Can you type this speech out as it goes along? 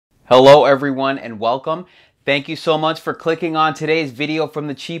Hello everyone and welcome. Thank you so much for clicking on today's video from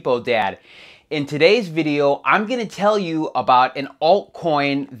the cheap ODad. In today's video, I'm going to tell you about an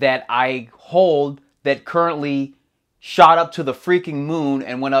altcoin that I hold that currently shot up to the freaking moon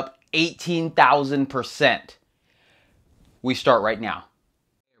and went up 18,000%. We start right now.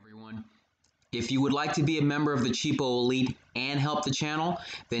 Hey everyone. If you would like to be a member of the Cheapo Elite and help the channel,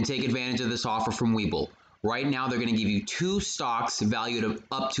 then take advantage of this offer from Webull. Right now, they're going to give you 2 stocks valued at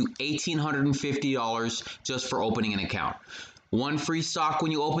up to $1,850 just for opening an account. One free stock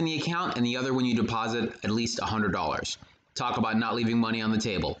when you open the account and the other when you deposit at least $100. Talk about not leaving money on the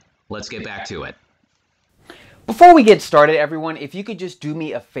table. Let's get back to it. Before we get started, everyone, if you could just do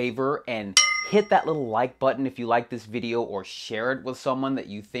me a favor and hit that little like button if you like this video, or share it with someone that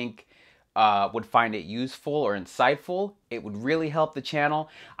you think would find it useful or insightful. It would really help the channel.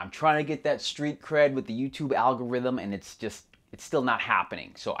 I'm trying to get that street cred with the YouTube algorithm, and it's still not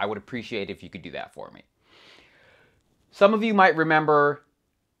happening. So I would appreciate if you could do that for me. Some of you might remember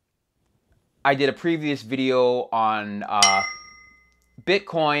I did a previous video on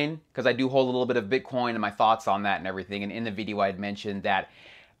Bitcoin, because I do hold a little bit of Bitcoin and my thoughts on that and everything. And in the video I had mentioned that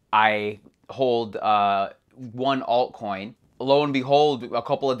I hold one altcoin. Lo and behold, a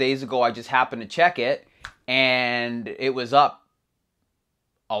couple of days ago, I just happened to check it, and it was up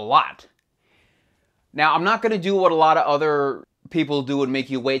a lot. Now, I'm not going to do what a lot of other people do and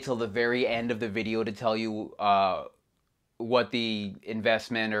make you wait till the very end of the video to tell you what the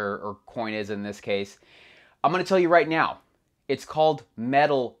investment or coin is in this case. I'm going to tell you right now. It's called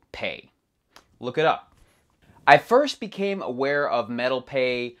Metal Pay. Look it up. I first became aware of Metal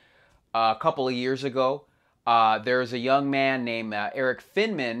Pay a couple of years ago. There's a young man named Eric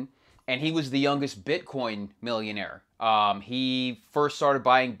Finman, and he was the youngest Bitcoin millionaire. He first started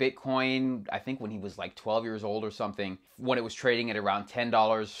buying Bitcoin, I think when he was like 12 years old or something, when it was trading at around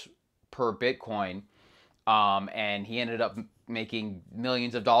 $10 per Bitcoin, and he ended up making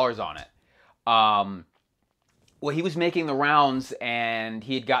millions of dollars on it. Well, he was making the rounds, and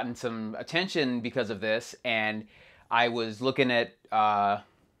he had gotten some attention because of this, and I was looking at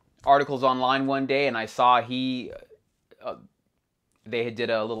articles online one day, and I saw they had did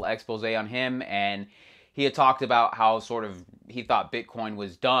a little expose on him, and he had talked about how sort of he thought Bitcoin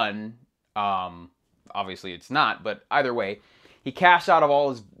was done. Obviously it's not, but either way, he cashed out of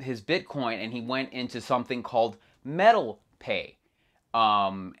all his Bitcoin, and he went into something called Metal Pay,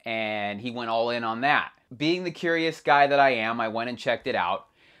 and he went all in on that. Being the curious guy that I am, I went and checked it out.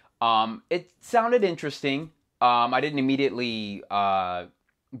 It sounded interesting. I didn't immediately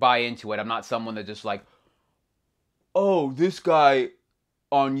buy into it. I'm not someone that just like, oh, this guy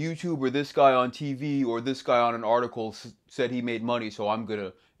on YouTube or this guy on TV or this guy on an article said he made money, so I'm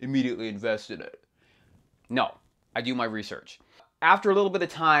gonna immediately invest in it. No, I do my research. After a little bit of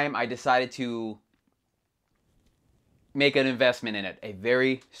time, I decided to make an investment in it, a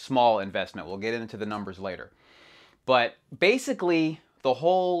very small investment. We'll get into the numbers later. But basically, the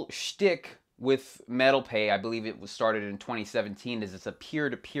whole shtick with Metal Pay, I believe it was started in 2017, is it's a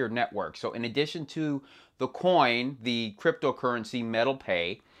peer-to-peer network. So in addition to the coin, the cryptocurrency Metal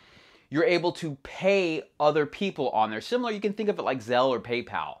Pay, you're able to pay other people on there. Similar, you can think of it like Zelle or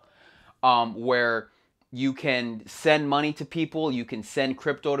PayPal, where you can send money to people, you can send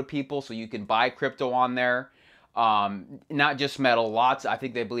crypto to people, so you can buy crypto on there. Not just metal, lots. I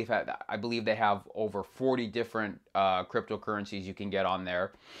believe they have over 40 different cryptocurrencies you can get on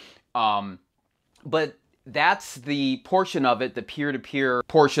there. But that's the portion of it, the peer-to-peer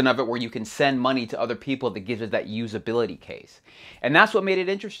portion of it, where you can send money to other people that gives it that usability case. And that's what made it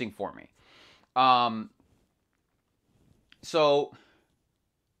interesting for me. So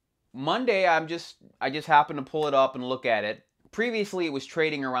Monday, I just happened to pull it up and look at it. Previously, it was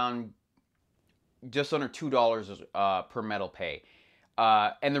trading around just under $2 per Metal Pay.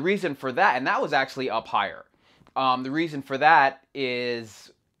 And the reason for that, and that was actually up higher. The reason for that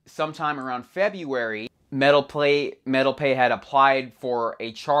is sometime around February, Metal Pay had applied for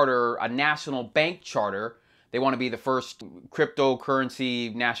a charter, a national bank charter. They want to be the first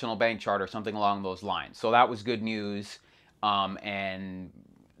cryptocurrency national bank charter, something along those lines. So that was good news, and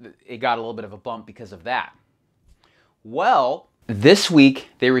it got a little bit of a bump because of that. Well, this week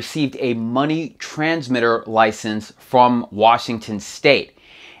they received a money transmitter license from Washington State,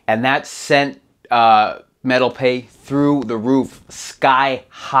 and that sent Metal Pay through the roof, sky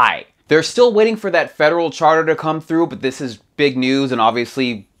high. They're still waiting for that federal charter to come through, but this is big news, and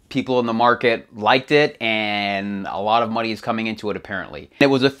obviously people in the market liked it, and a lot of money is coming into it apparently. It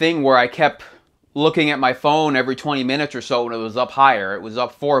was a thing where I kept looking at my phone every 20 minutes or so when it was up higher. It was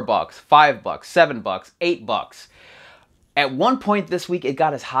up $4, $5, $7, $8. At one point this week, it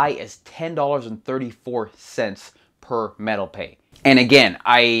got as high as $10.34 per metal pay. And again,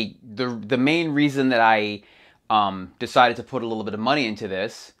 the main reason that I decided to put a little bit of money into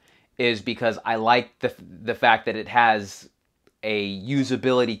this is because I like the fact that it has a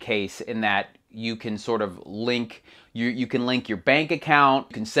usability case in that you can sort of link, you can link your bank account,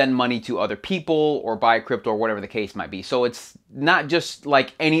 you can send money to other people or buy crypto or whatever the case might be. So it's not just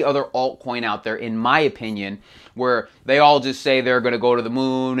like any other altcoin out there, in my opinion, where they all just say they're going to go to the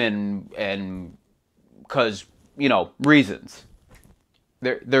moon and because, you know, reasons.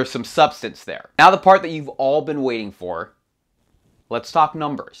 There's some substance there. Now the part that you've all been waiting for. Let's talk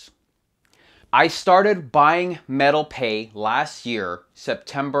numbers. I started buying metal pay last year,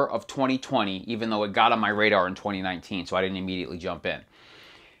 September of 2020, even though it got on my radar in 2019, so I didn't immediately jump in.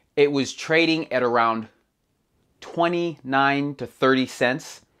 It was trading at around 29 to 30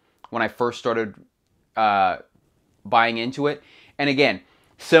 cents when I first started buying into it. And again,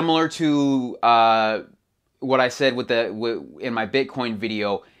 similar to what I said in my Bitcoin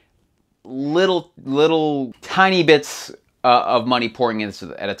video, little tiny bits of money pouring in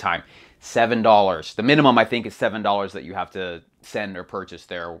at a time. $7. The minimum, I think, is $7 that you have to send or purchase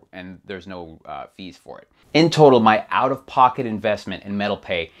there, and there's no fees for it. In total, my out-of-pocket investment in metal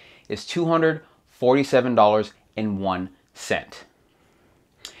pay is $247.01.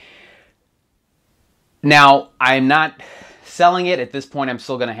 Now, I'm not selling it at this point. I'm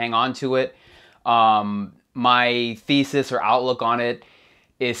still going to hang on to it. My thesis or outlook on it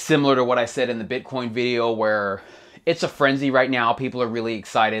is similar to what I said in the Bitcoin video, where it's a frenzy right now. People are really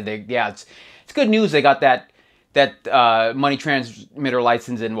excited. It's good news they got that money transmitter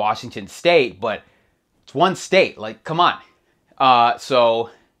license in Washington State, but it's one state. Like, come on.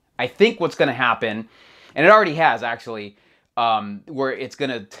 So I think what's going to happen, and it already has actually, where it's going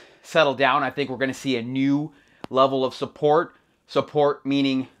to settle down. I think we're going to see a new level of support. Support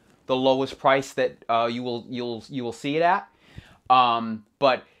meaning the lowest price that you will see it at,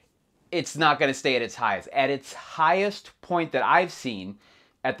 but it's not going to stay at its highest. At its highest point that I've seen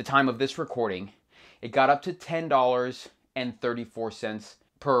at the time of this recording, it got up to $10.34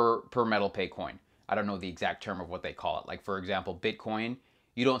 per metal pay coin. I don't know the exact term of what they call it. Like, for example, Bitcoin,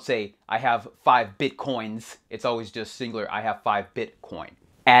 you don't say I have 5 Bitcoins. It's always just singular. I have 5 Bitcoin.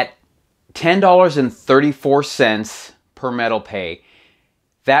 At $10.34 per metal pay,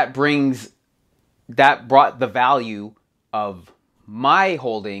 that brought the value of my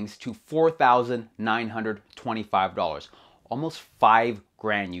holdings to $4,925, almost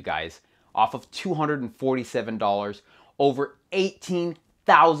 $5,000, you guys, off of $247, over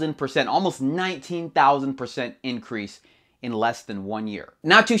 18,000%, almost 19,000% increase in less than 1 year.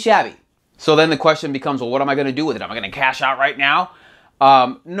 Not too shabby. So then the question becomes, well, what am I going to do with it? Am I going to cash out right now?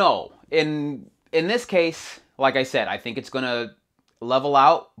 No. In this case, like I said, I think it's going to level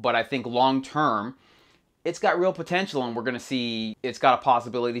out, but I think long term, it's got real potential, and we're going to see it's got a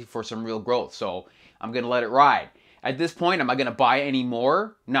possibility for some real growth. So I'm going to let it ride. At this point, am I going to buy any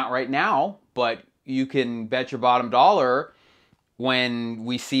more? Not right now, but you can bet your bottom dollar when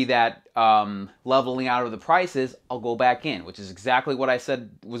we see that leveling out of the prices, I'll go back in, which is exactly what I said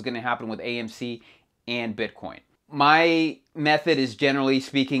was going to happen with AMC and Bitcoin. My method is, generally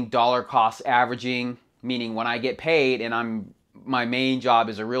speaking, dollar cost averaging, meaning when I get paid, and my main job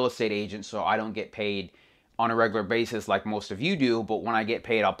is a real estate agent, so I don't get paid on a regular basis like most of you do, but when I get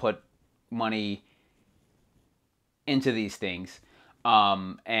paid, I'll put money into these things.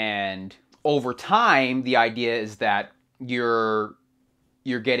 And over time, the idea is that you're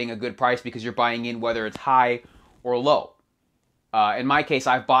getting a good price because you're buying in whether it's high or low. In my case,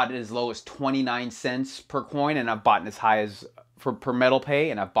 I've bought it as low as 29 cents per coin, and I've bought it as high as per metal pay,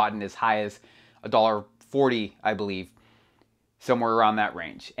 and I've bought it as high as $1.40, I believe, somewhere around that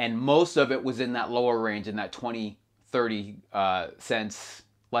range. And most of it was in that lower range, in that 20, 30 cents,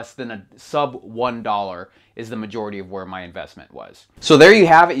 less than a sub $1 is the majority of where my investment was. So there you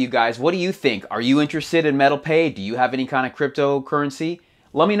have it, you guys. What do you think? Are you interested in metal pay? Do you have any kind of cryptocurrency?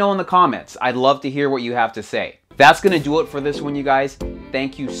 Let me know in the comments. I'd love to hear what you have to say. That's going to do it for this one, you guys.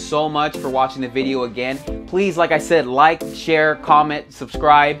 Thank you so much for watching the video again. Please, like I said, like, share, comment,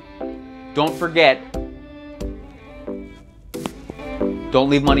 subscribe. Don't forget, don't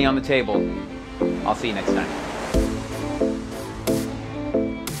leave money on the table. I'll see you next time.